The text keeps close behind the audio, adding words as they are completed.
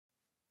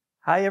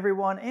Hi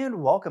everyone,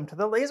 and welcome to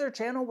the Laser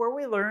channel where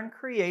we learn,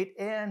 create,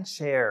 and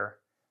share.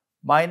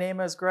 My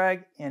name is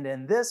Greg, and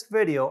in this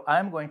video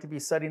I'm going to be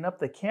setting up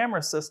the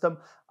camera system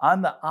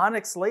on the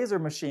Onyx laser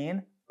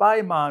machine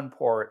by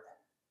Monport.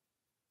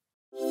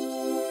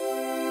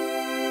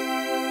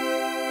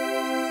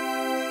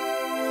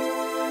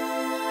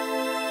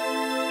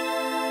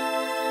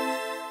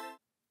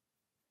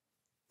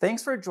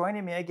 Thanks for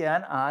joining me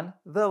again on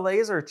the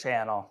Laser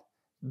channel.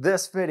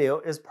 This video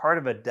is part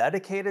of a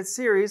dedicated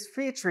series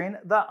featuring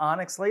the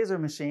Onyx laser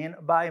machine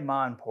by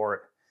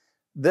Monport.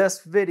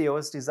 This video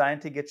is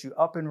designed to get you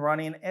up and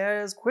running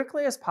as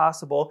quickly as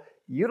possible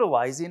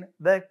utilizing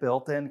the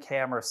built-in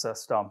camera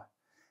system.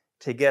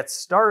 To get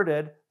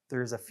started,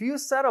 there's a few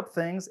setup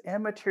things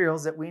and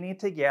materials that we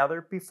need to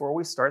gather before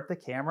we start the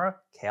camera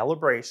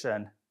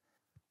calibration.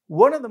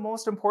 One of the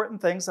most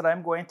important things that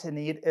I'm going to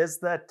need is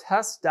the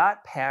test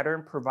dot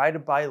pattern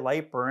provided by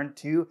Lighburn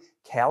to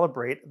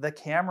calibrate the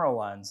camera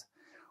lens.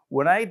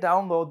 When I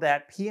download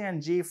that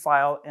PNG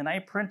file and I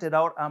print it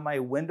out on my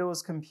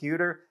Windows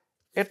computer,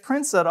 it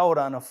prints it out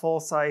on a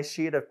full-size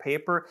sheet of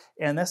paper,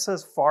 and this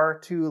is far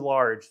too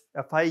large.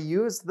 If I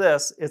use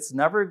this, it's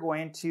never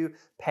going to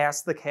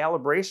pass the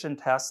calibration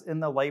test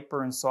in the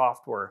Lighburn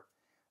software.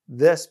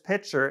 This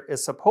picture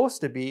is supposed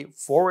to be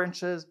 4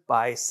 inches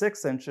by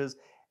 6 inches,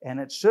 and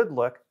it should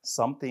look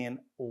something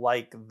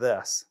like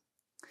this.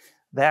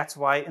 That's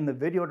why in the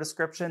video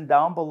description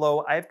down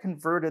below, I've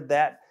converted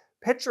that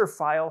picture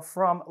file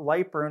from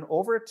Lighburn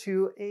over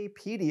to a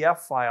PDF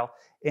file.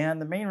 And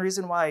the main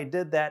reason why I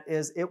did that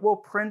is it will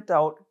print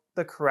out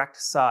the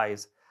correct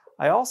size.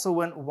 I also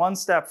went one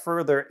step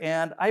further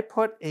and I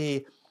put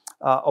a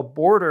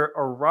border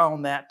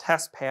around that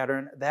test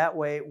pattern. That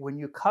way, when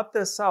you cut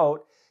this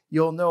out,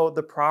 you'll know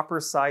the proper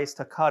size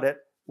to cut it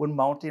when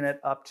mounting it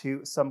up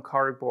to some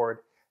cardboard.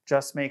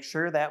 Just make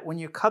sure that when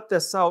you cut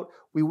this out,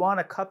 we want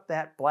to cut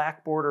that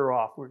black border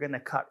off. We're going to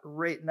cut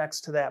right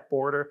next to that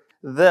border.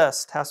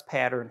 This test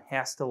pattern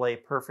has to lay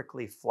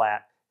perfectly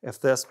flat. If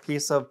this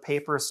piece of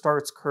paper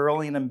starts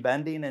curling and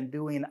bending and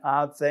doing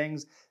odd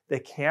things,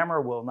 the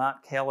camera will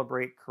not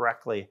calibrate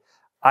correctly.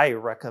 I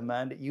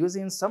recommend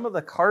using some of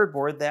the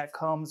cardboard that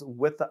comes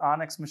with the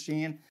Onyx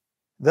machine.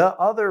 The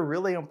other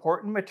really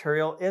important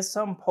material is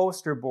some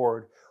poster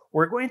board.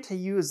 We're going to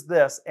use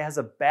this as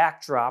a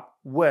backdrop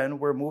when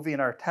we're moving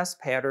our test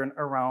pattern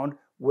around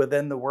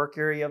within the work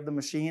area of the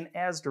machine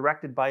as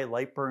directed by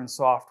Lighburn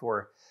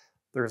software.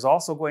 There's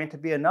also going to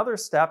be another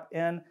step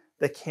in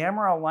the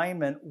camera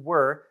alignment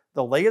where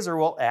the laser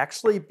will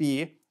actually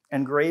be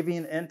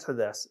engraving into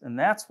this. And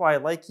that's why I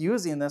like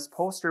using this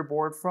poster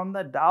board from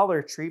the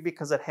Dollar Tree,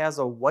 because it has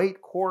a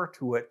white core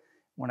to it.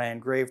 When I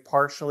engrave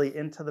partially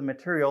into the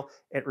material,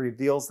 it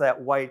reveals that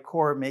white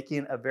core,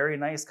 making a very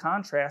nice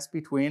contrast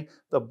between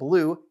the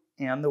blue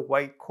and the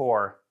white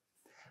core.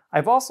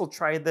 I've also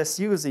tried this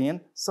using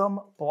some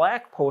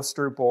black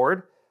poster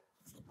board.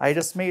 I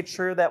just made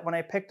sure that when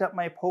I picked up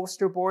my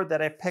poster board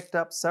that I picked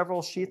up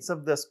several sheets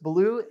of this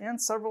blue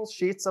and several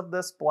sheets of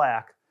this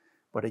black.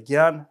 But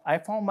again, I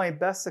found my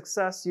best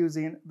success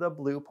using the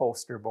blue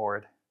poster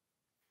board.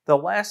 The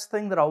last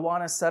thing that I'll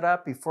want to set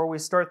up before we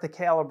start the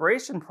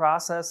calibration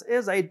process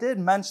is I did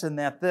mention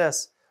that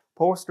this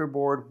poster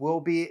board will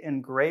be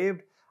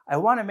engraved. I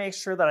want to make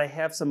sure that I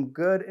have some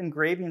good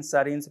engraving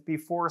settings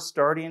before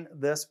starting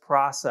this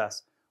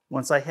process.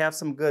 Once I have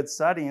some good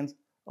settings,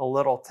 a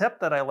little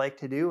tip that I like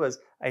to do is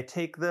I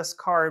take this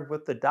card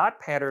with the dot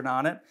pattern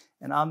on it,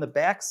 and on the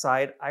back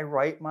side I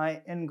write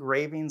my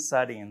engraving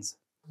settings.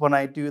 When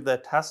I do the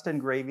test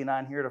engraving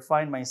on here to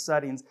find my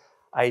settings,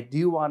 I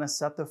do want to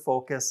set the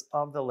focus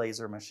of the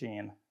laser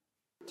machine.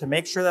 To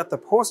make sure that the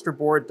poster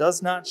board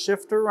does not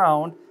shift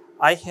around,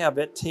 I have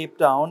it taped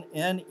down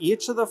in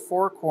each of the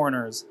 4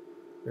 corners.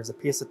 There's a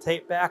piece of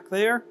tape back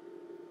there,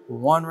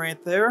 one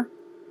right there,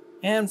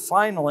 and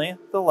finally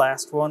the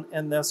last one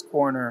in this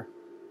corner.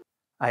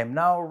 I am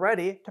now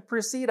ready to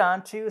proceed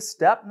on to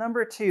step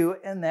number 2,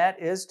 and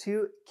that is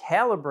to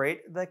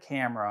calibrate the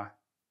camera.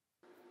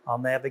 I'll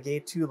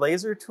navigate to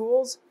Laser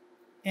Tools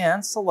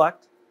and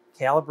select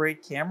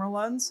Calibrate Camera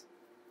Lens.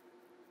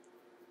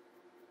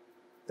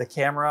 The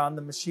camera on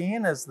the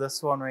machine is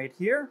this one right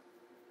here.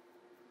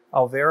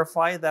 I'll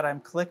verify that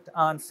I'm clicked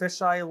on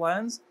Fisheye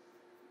Lens.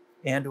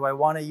 And do I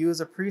want to use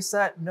a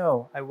preset?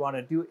 No, I want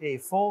to do a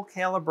full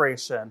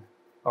calibration.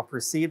 I'll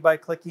proceed by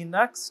clicking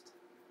Next.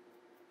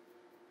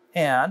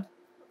 And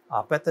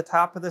up at the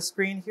top of the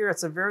screen here,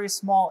 it's a very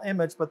small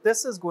image, but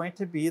this is going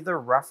to be the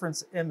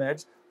reference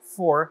image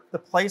for the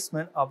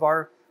placement of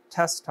our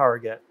test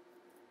target.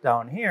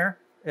 Down here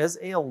is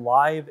a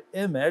live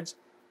image,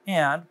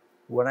 and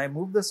when I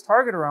move this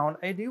target around,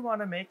 I do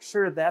want to make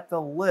sure that the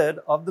lid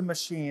of the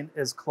machine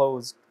is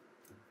closed.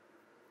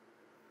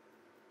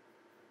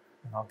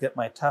 And I'll get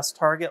my test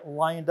target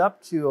lined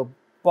up to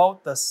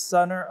about the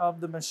center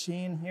of the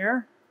machine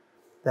here.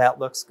 That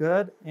looks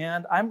good,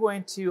 and I'm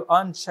going to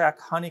uncheck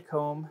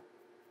honeycomb.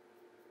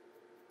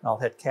 I'll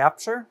hit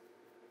capture.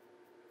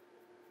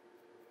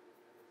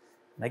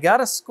 I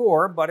got a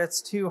score, but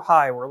it's too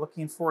high. We're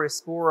looking for a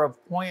score of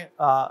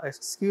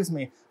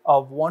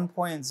of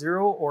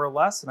 1.0 or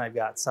less, and I've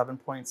got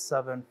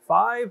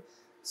 7.75.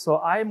 So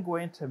I'm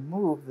going to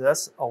move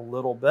this a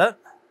little bit.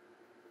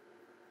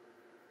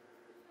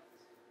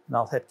 And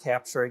I'll hit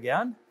capture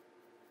again.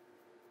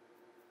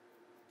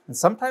 And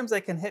sometimes I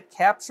can hit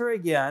capture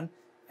again,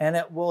 and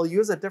it will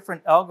use a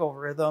different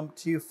algorithm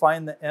to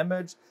find the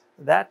image.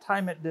 That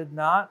time it did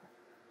not.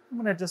 I'm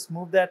going to just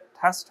move that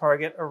test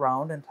target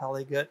around until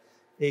I get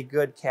a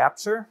good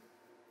capture.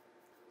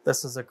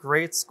 This is a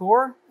great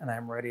score, and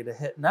I'm ready to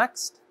hit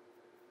next.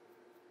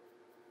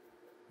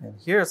 And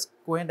here it's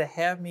going to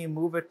have me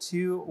move it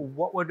to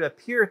what would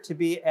appear to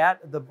be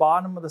at the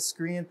bottom of the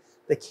screen.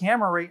 The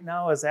camera right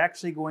now is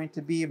actually going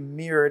to be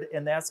mirrored,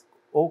 and that's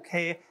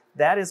okay.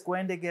 That is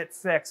going to get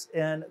fixed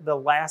in the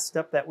last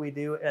step that we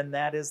do, and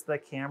that is the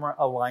camera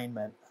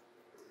alignment.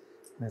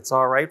 And it's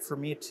all right for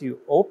me to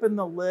open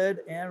the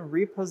lid and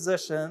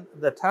reposition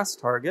the test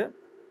target.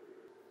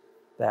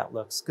 That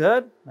looks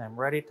good. I'm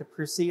ready to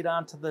proceed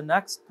on to the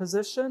next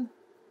position.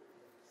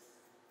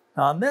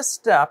 Now on this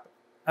step,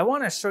 I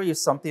want to show you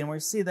something where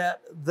you see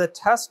that the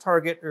test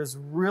target is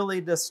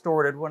really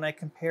distorted when I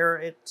compare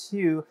it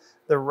to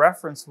the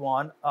reference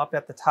one up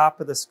at the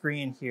top of the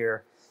screen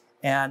here.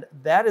 And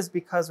that is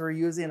because we're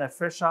using a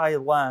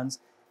fisheye lens.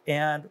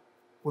 And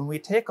when we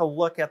take a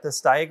look at this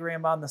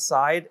diagram on the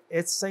side,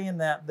 it's saying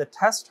that the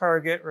test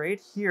target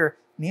right here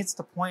needs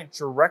to point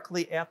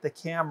directly at the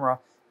camera.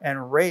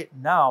 And right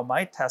now,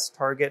 my test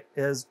target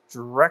is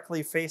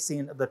directly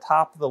facing the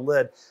top of the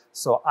lid.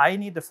 So I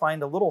need to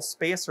find a little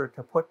spacer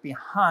to put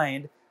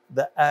behind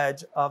the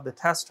edge of the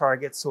test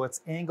target so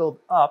it's angled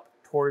up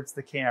towards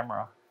the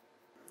camera.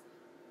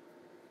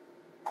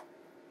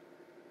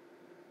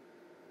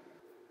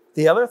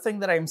 The other thing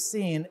that I'm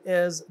seeing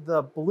is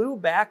the blue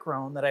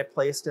background that I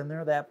placed in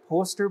there, that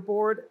poster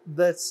board.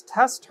 This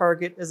test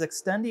target is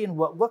extending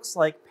what looks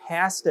like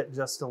past it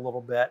just a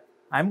little bit.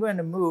 I'm going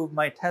to move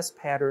my test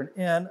pattern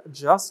in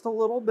just a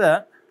little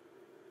bit.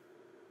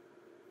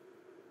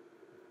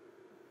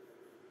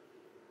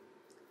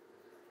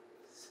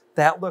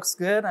 That looks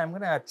good. I'm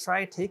going to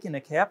try taking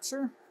a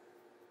capture.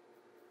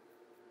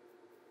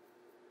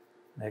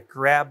 I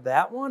grab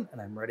that one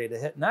and I'm ready to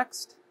hit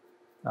next.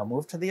 I'll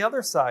move to the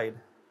other side.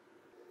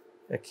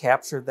 I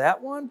captured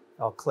that one.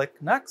 I'll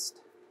click next.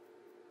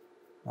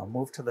 I'll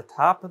move to the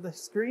top of the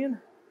screen.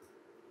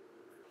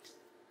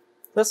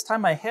 This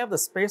time I have the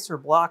spacer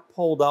block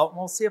pulled out, and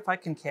we'll see if I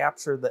can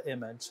capture the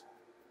image.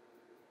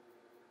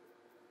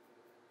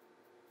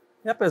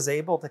 Yep, I was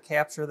able to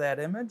capture that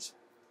image.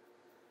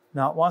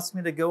 Now it wants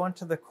me to go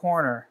into the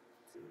corner.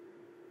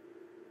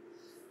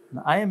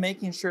 And I am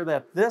making sure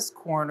that this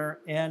corner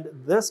and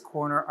this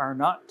corner are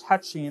not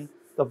touching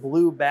the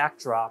blue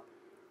backdrop.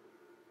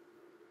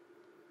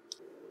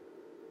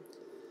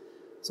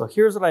 So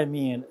here's what I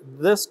mean.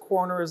 This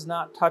corner is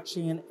not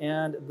touching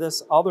and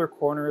this other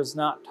corner is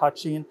not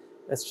touching.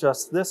 It's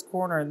just this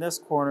corner and this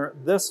corner.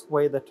 This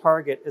way the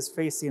target is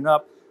facing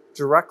up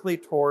directly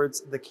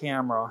towards the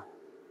camera.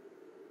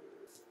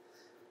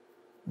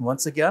 And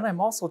once again, I'm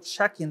also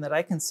checking that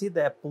I can see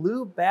that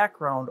blue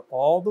background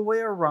all the way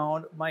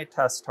around my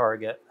test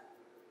target.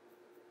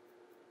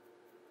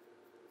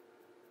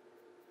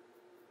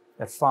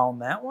 I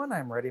found that one.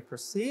 I'm ready to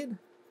proceed.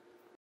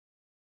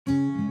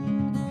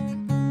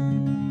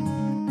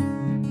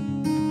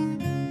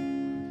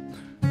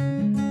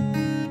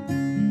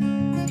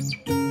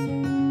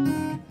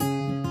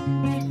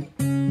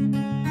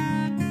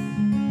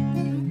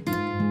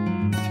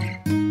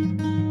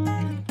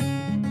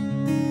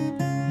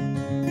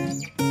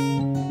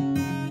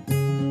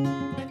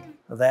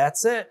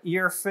 That's it,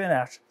 you're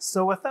finished.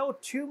 So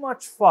without too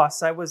much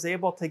fuss, I was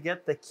able to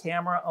get the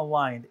camera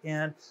aligned.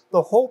 And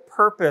the whole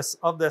purpose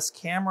of this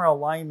camera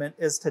alignment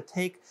is to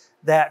take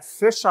that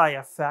fisheye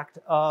effect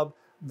of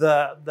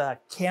the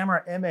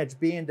camera image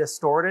being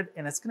distorted,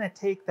 and it's going to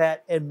take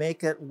that and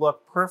make it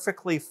look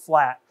perfectly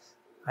flat.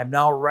 I'm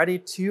now ready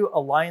to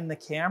align the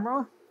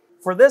camera.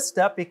 For this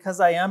step, because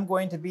I am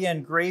going to be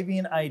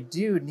engraving, I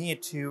do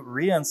need to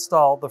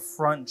reinstall the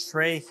front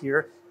tray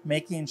here,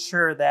 making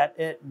sure that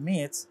it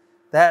meets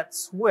that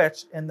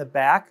switch in the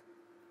back.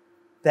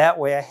 That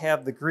way I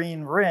have the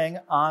green ring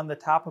on the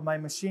top of my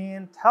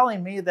machine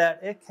telling me that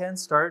it can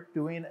start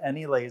doing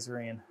any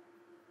lasering.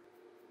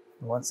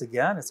 Once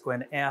again, it's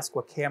going to ask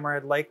what camera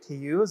I'd like to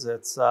use.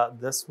 It's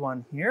this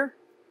one here.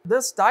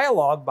 This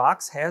dialog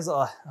box has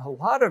a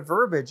lot of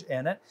verbiage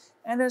in it,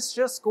 and it's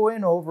just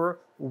going over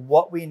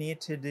what we need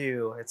to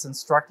do. It's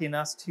instructing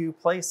us to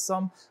place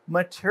some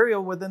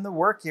material within the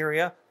work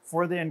area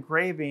for the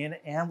engraving,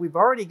 and we've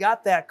already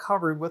got that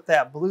covered with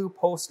that blue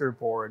poster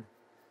board.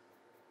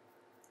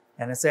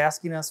 And it's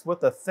asking us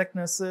what the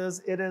thickness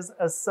is. It is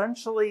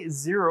essentially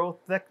 0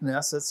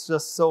 thickness. It's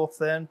just so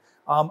thin.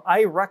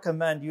 I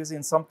recommend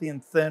using something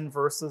thin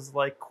versus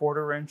like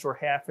 1/4 inch or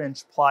 1/2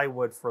 inch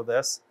plywood for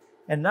this.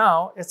 And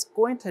now it's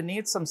going to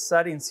need some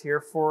settings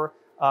here for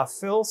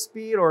fill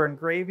speed or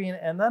engraving,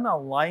 and then a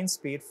line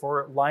speed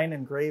for line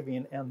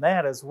engraving. And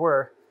that is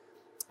where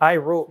I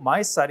wrote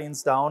my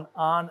settings down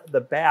on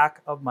the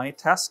back of my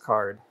test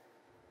card.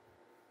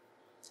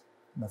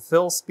 And the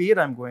fill speed,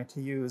 I'm going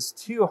to use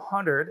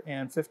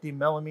 250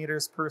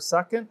 millimeters per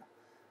second.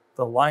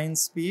 The line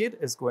speed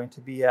is going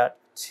to be at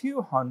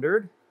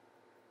 200.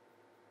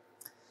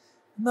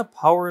 And the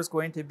power is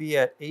going to be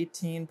at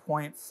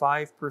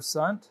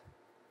 18.5%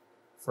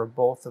 for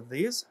both of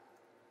these.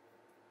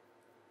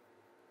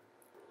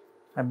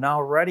 I'm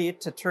now ready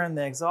to turn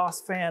the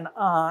exhaust fan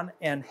on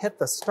and hit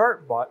the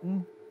start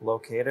button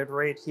located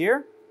right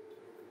here.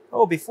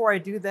 Oh, before I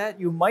do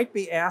that, you might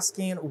be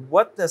asking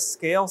what the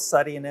scale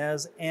setting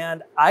is,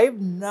 and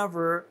I've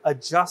never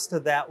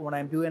adjusted that when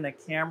I'm doing a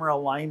camera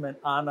alignment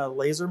on a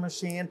laser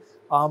machine.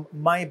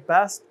 My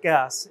best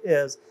guess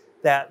is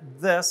that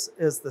this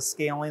is the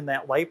scaling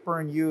that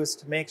Lighburn used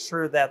to make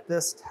sure that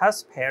this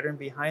test pattern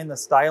behind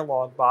this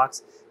dialog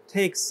box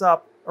takes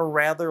up a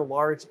rather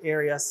large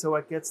area so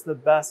it gets the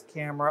best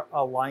camera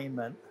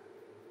alignment.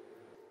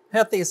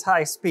 At these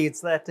high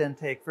speeds, that didn't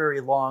take very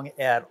long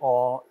at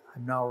all.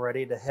 I'm now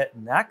ready to hit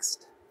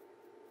next.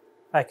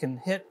 I can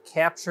hit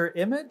capture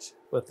image.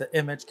 With the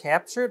image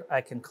captured,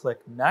 I can click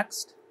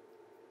next.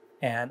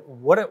 And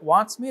what it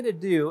wants me to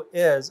do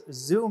is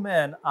zoom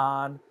in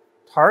on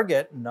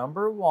target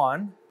number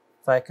 1.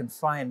 If I can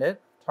find it,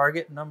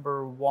 target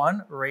number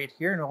 1 right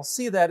here. And we'll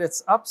see that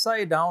it's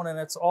upside down and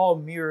it's all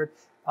mirrored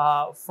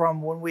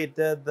from when we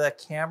did the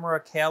camera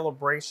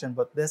calibration,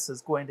 but this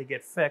is going to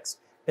get fixed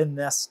in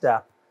this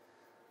step.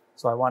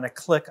 So I want to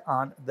click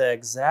on the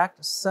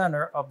exact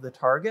center of the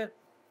target,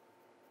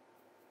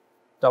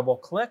 double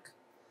click,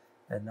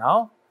 and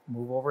now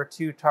move over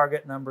to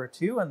target number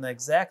 2 and the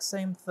exact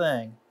same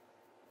thing.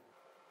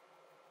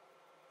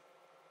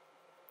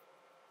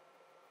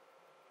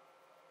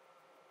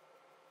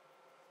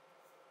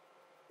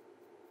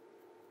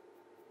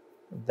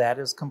 That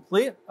is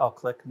complete. I'll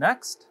click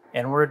next,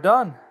 and we're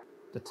done.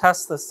 To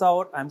test this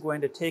out, I'm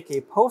going to take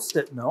a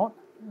Post-it note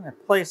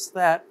and place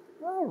that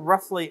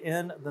roughly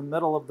in the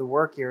middle of the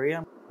work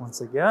area.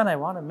 Once again, I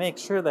want to make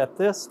sure that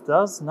this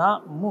does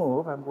not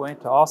move. I'm going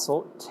to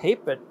also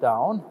tape it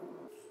down.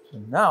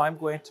 And now I'm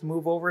going to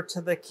move over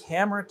to the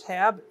camera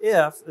tab.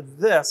 If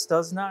this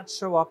does not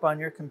show up on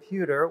your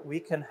computer, we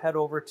can head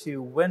over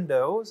to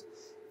Windows,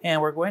 and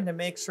we're going to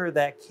make sure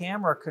that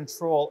camera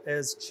control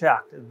is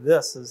checked.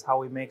 This is how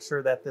we make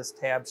sure that this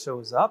tab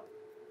shows up.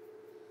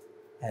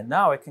 And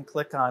now I can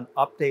click on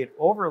Update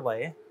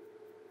Overlay, and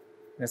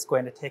it's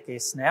going to take a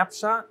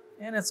snapshot,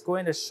 and it's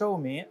going to show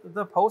me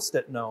the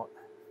Post-it note.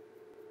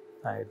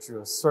 I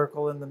drew a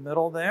circle in the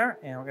middle there,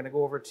 and we're going to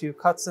go over to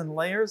Cuts and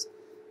Layers,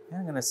 and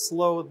I'm going to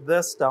slow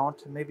this down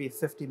to maybe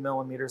 50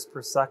 millimeters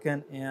per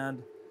second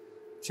and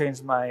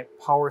change my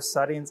power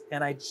settings.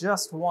 And I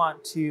just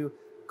want to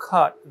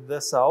cut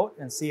this out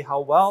and see how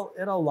well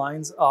it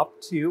aligns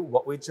up to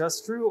what we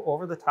just drew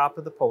over the top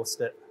of the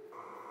Post-it.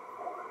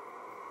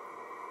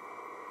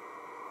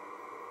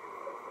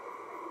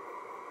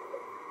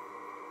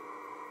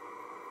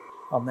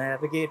 I'll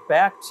navigate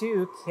back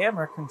to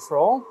camera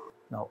control,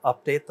 and I'll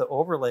update the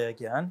overlay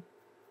again,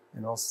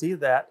 and we'll see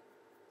that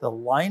the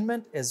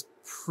alignment is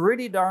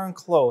pretty darn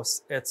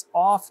close. It's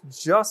off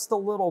just a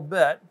little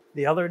bit.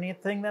 The other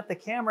neat thing that the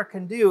camera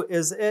can do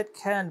is it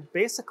can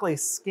basically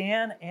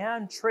scan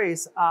and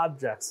trace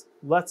objects.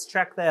 Let's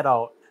check that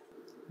out.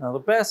 Now, the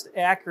best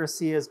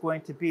accuracy is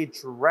going to be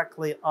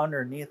directly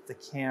underneath the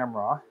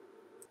camera.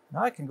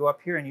 Now I can go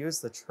up here and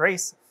use the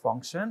trace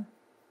function.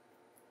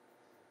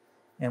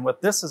 And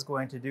what this is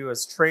going to do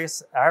is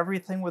trace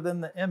everything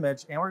within the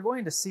image, and we're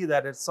going to see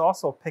that it's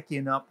also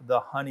picking up the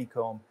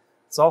honeycomb.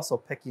 It's also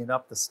picking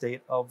up the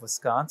state of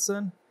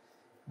Wisconsin.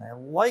 And I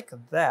like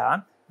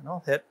that, and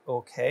I'll hit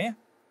OK.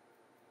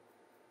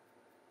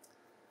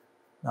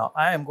 Now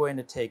I am going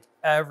to take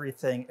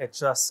everything it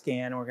just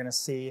scanned, and we're going to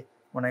see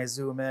when I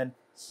zoom in,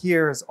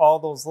 here's all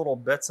those little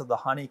bits of the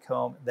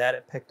honeycomb that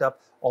it picked up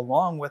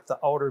along with the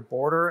outer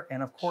border.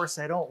 And of course,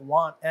 I don't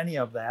want any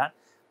of that.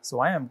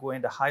 So I am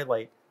going to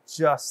highlight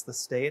just the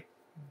state.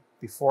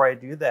 Before I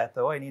do that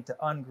though, I need to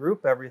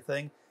ungroup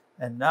everything,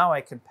 and now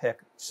I can pick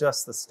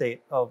just the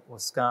state of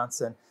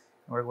Wisconsin.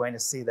 And we're going to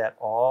see that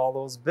all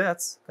those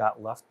bits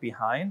got left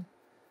behind.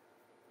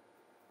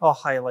 I'll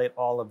highlight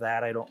all of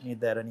that. I don't need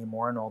that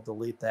anymore, and I'll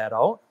delete that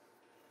out.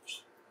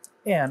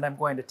 And I'm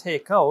going to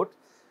take out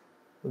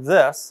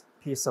this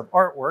piece of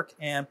artwork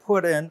and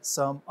put in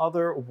some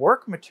other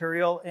work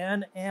material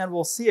in, and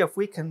we'll see if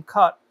we can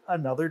cut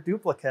another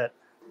duplicate.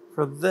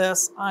 For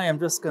this, I am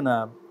just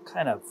gonna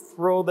kind of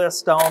throw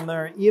this down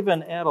there,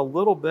 even at a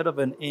little bit of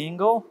an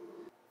angle.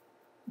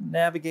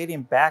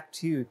 Navigating back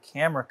to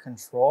camera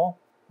control,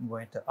 I'm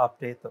going to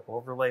update the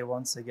overlay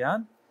once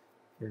again.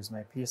 Here's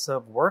my piece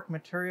of work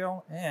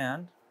material,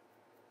 and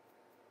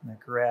I'm gonna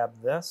grab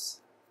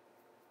this.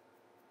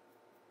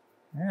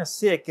 You're gonna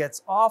see it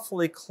gets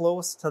awfully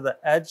close to the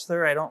edge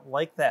there. I don't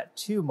like that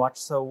too much,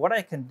 so what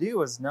I can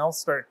do is now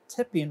start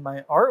tipping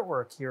my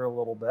artwork here a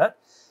little bit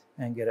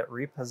and get it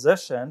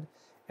repositioned.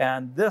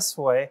 And this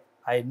way,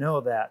 I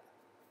know that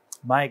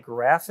my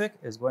graphic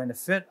is going to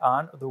fit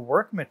on the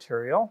work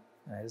material.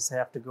 And I just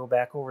have to go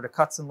back over to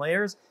Cuts and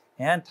Layers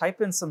and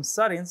type in some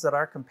settings that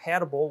are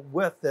compatible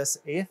with this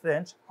 1/8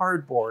 inch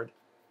hardboard.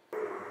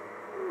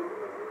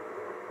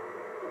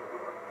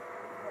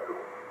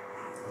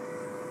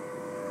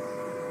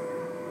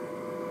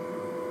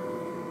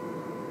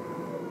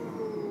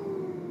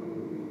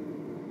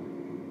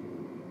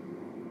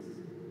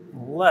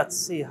 Let's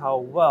see how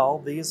well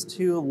these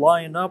two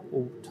line up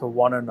to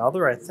one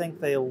another. I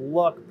think they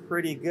look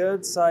pretty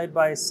good side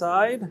by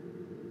side.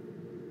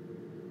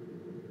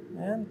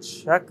 And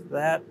check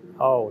that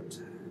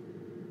out.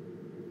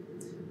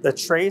 The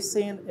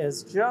tracing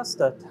is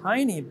just a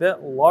tiny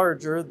bit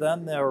larger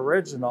than the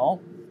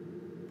original,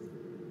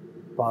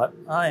 but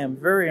I am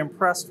very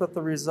impressed with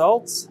the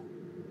results.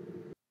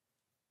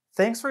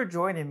 Thanks for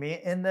joining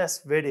me in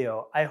this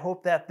video. I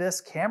hope that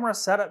this camera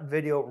setup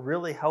video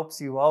really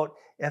helps you out.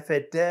 If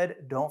it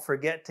did, don't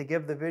forget to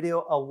give the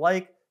video a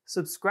like,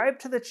 subscribe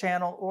to the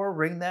channel, or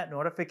ring that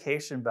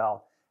notification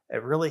bell.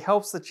 It really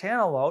helps the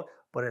channel out,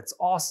 but it's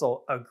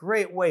also a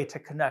great way to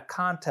connect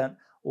content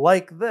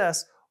like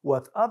this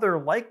with other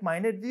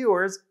like-minded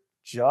viewers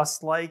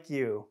just like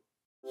you.